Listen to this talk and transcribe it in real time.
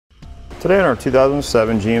Today in our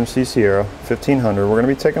 2007 GMC Sierra 1500, we're going to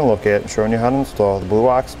be taking a look at and showing you how to install the Blue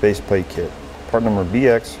Ox baseplate kit, part number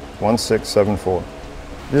BX1674.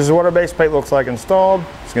 This is what our baseplate looks like installed.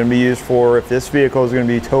 It's going to be used for if this vehicle is going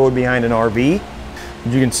to be towed behind an RV.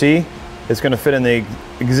 As you can see, it's going to fit in the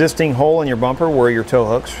existing hole in your bumper where your tow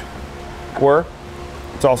hooks were.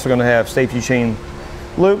 It's also going to have safety chain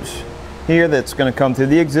loops here that's going to come through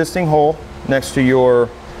the existing hole next to your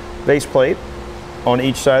baseplate on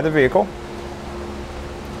each side of the vehicle.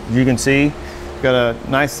 As you can see, it's got a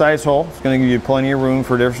nice size hole. It's going to give you plenty of room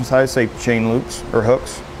for different size safety chain loops or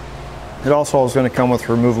hooks. It also is going to come with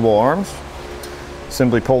removable arms.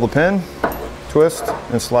 Simply pull the pin, twist,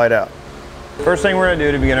 and slide out. First thing we're going to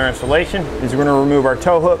do to begin our installation is we're going to remove our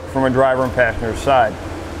tow hook from a driver and passenger side.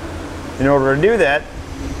 In order to do that,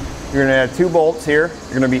 you're going to have two bolts here.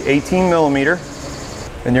 You're going to be 18 millimeter,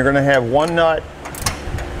 and you're going to have one nut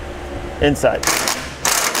inside.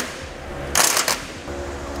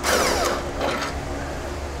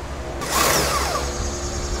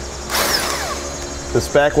 This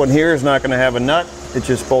back one here is not going to have a nut. It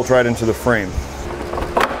just bolts right into the frame.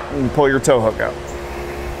 You can pull your tow hook out.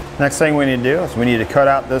 Next thing we need to do is we need to cut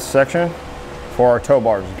out this section for our tow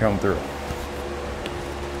bars to come through.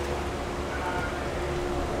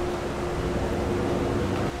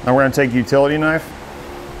 Now we're going to take the utility knife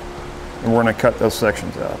and we're going to cut those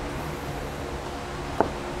sections out.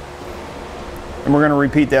 And we're going to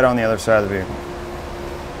repeat that on the other side of the vehicle.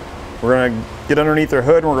 We're going to get underneath the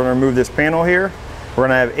hood and we're going to remove this panel here. We're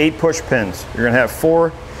going to have 8 push pins. You're going to have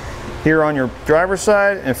 4 here on your driver's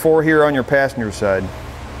side and 4 here on your passenger side.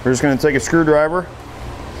 We're just going to take a screwdriver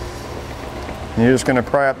and you're just going to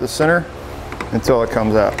pry up the center until it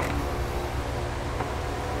comes out.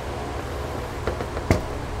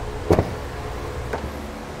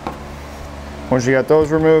 Once you got those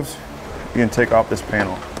removed, you can take off this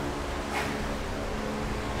panel.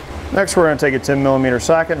 Next, we're going to take a 10 millimeter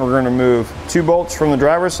socket and we're going to remove 2 bolts from the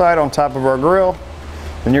driver's side on top of our grill,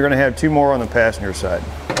 and you're going to have 2 more on the passenger side.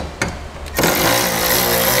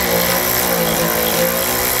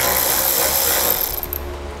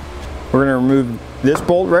 We're going to remove this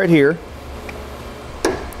bolt right here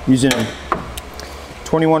using a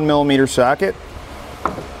 21 millimeter socket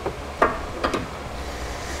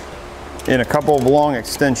and a couple of long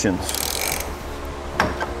extensions.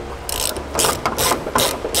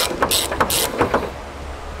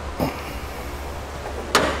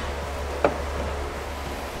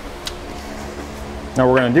 Now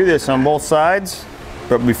we're going to do this on both sides,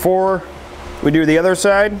 but before we do the other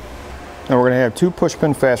side, now we're going to have 2 push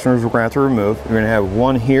pin fasteners we're going to have to remove. You're going to have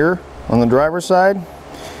one here on the driver's side,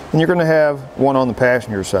 and you're going to have one on the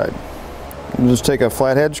passenger side. You just take a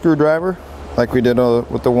flathead screwdriver, like we did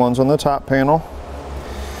with the ones on the top panel,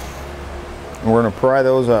 and we're going to pry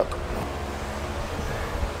those up.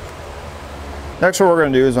 Next, what we're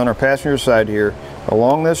going to do is on our passenger side here,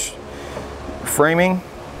 along this framing,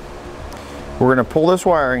 we're going to pull this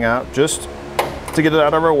wiring out just to get it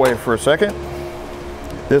out of our way for a second.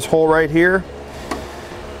 This hole right here,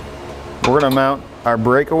 we're going to mount our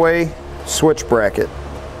breakaway switch bracket.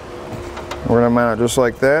 We're going to mount it just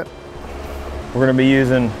like that. We're going to be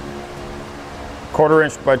using 1/4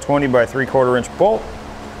 inch by 20 by 3/4 inch bolt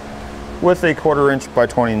with a 1/4 inch by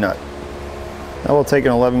 20 nut. Now we'll take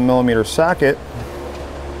an 11 millimeter socket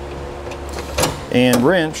and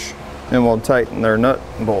wrench and we'll tighten their nut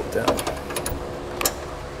and bolt down.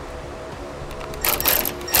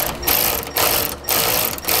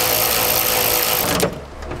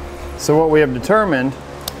 So what we have determined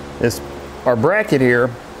is our bracket here,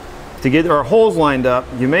 to get our holes lined up,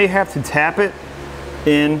 you may have to tap it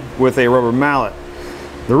in with a rubber mallet.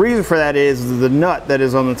 The reason for that is the nut that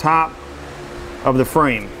is on the top of the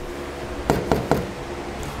frame.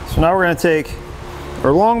 So now we're going to take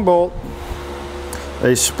our long bolt,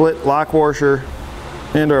 a split lock washer,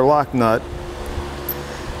 and our lock nut.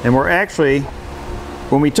 And we're actually,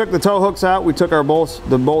 when we took the tow hooks out, we took our bolts,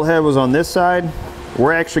 the bolt head was on this side.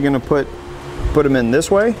 We're actually going to put them in this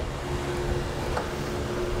way.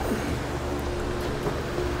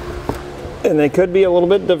 And they could be a little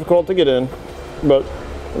bit difficult to get in, but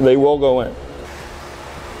they will go in.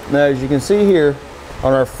 Now, as you can see here,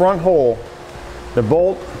 on our front hole, the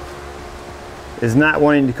bolt is not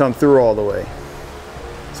wanting to come through all the way.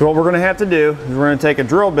 So what we're going to have to do is we're going to take a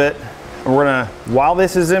drill bit, and we're going to, while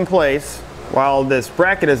this is in place, while this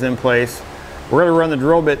bracket is in place, we're going to run the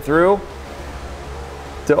drill bit through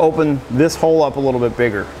to open this hole up a little bit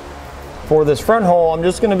bigger. For this front hole, I'm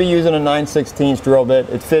just going to be using a 9/16 drill bit.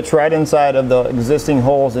 It fits right inside of the existing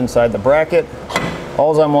holes inside the bracket.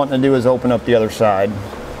 All I'm wanting to do is open up the other side.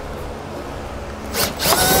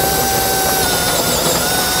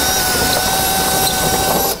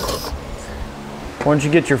 Once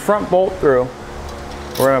you get your front bolt through,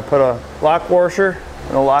 we're going to put a lock washer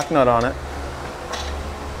and a lock nut on it.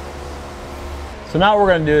 So now what we're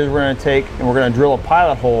going to do is we're going to take and we're going to drill a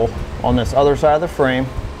pilot hole on this other side of the frame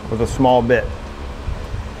with a small bit.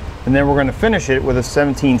 And then we're going to finish it with a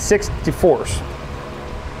 17/64.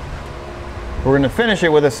 We're going to finish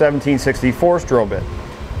it with a 17/64 drill bit.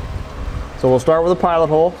 So we'll start with a pilot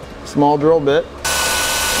hole, small drill bit.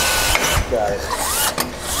 Got it.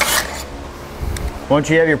 Once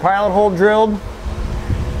you have your pilot hole drilled,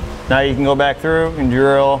 now you can go back through and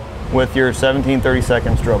drill with your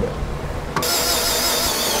 17/32 drill bit.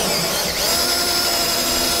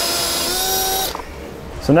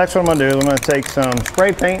 So next what I'm going to do is I'm going to take some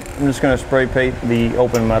spray paint. I'm just going to spray paint the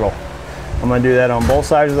open metal. I'm going to do that on both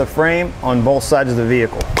sides of the frame, on both sides of the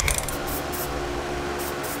vehicle.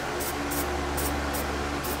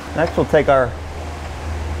 Next we'll take our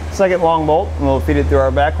second long bolt and we'll feed it through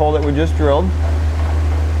our back hole that we just drilled.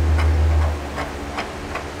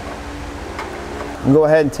 And go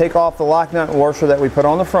ahead and take off the lock nut and washer that we put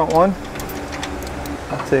on the front one.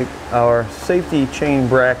 I'll take our safety chain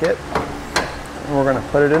bracket and we're going to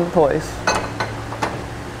put it into place.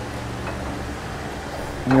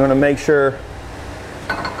 You want to make sure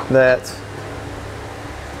that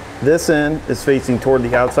this end is facing toward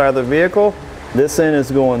the outside of the vehicle. This end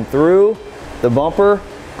is going through the bumper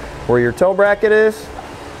where your toe bracket is.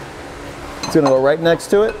 It's going to go right next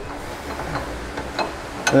to it.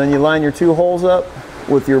 And then you line your two holes up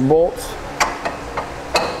with your bolts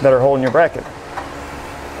that are holding your bracket.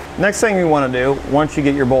 Next thing you want to do, once you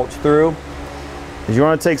get your bolts through, is you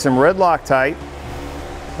want to take some red Loctite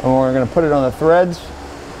and we're going to put it on the threads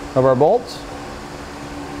of our bolts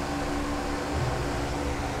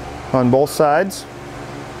on both sides.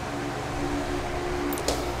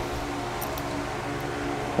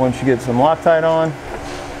 Once you get some Loctite on,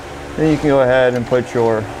 then you can go ahead and put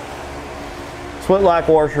your split lock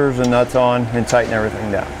washers and nuts on and tighten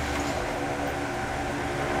everything down.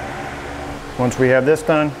 Once we have this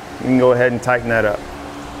done, you can go ahead and tighten that up.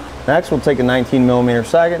 Next, we'll take a 19mm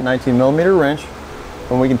socket, 19mm wrench,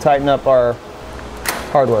 and we can tighten up our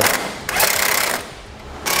hardware.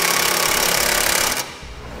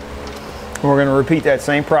 And we're going to repeat that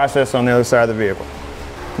same process on the other side of the vehicle.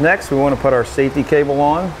 Next, we want to put our safety cable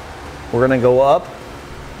on. We're going to go up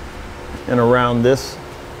and around this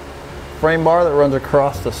frame bar that runs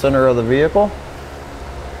across the center of the vehicle.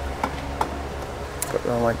 Put it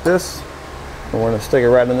on like this. And we're going to stick it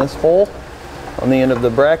right in this hole on the end of the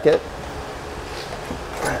bracket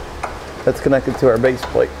that's connected to our base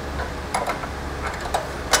plate.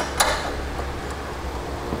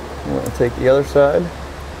 I'm going to take the other side,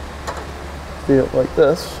 feed it like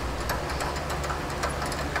this.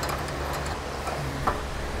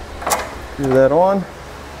 Do that on.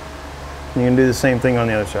 You can do the same thing on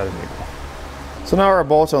the other side of the vehicle. So now our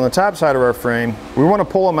bolts on the top side of our frame, we want to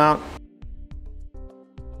pull them out,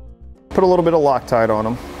 put a little bit of Loctite on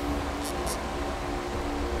them.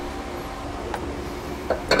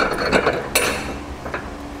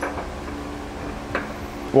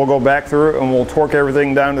 We'll go back through and we'll torque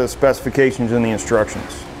everything down to the specifications in the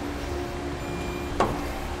instructions.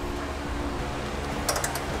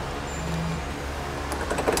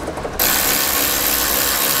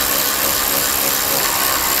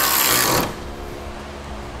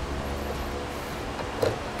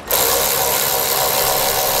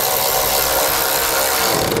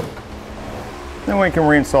 Then we can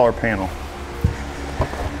reinstall our panel.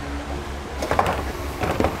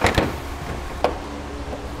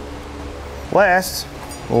 Last,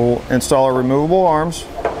 we'll install our removable arms.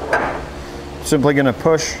 Simply going to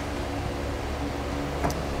push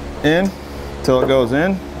in till it goes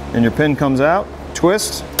in and your pin comes out,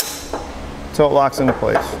 twist till it locks into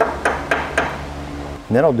place.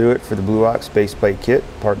 And that'll do it for the Blue Ox base plate kit,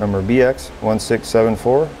 part number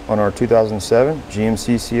BX1674 on our 2007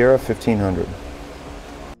 GMC Sierra 1500.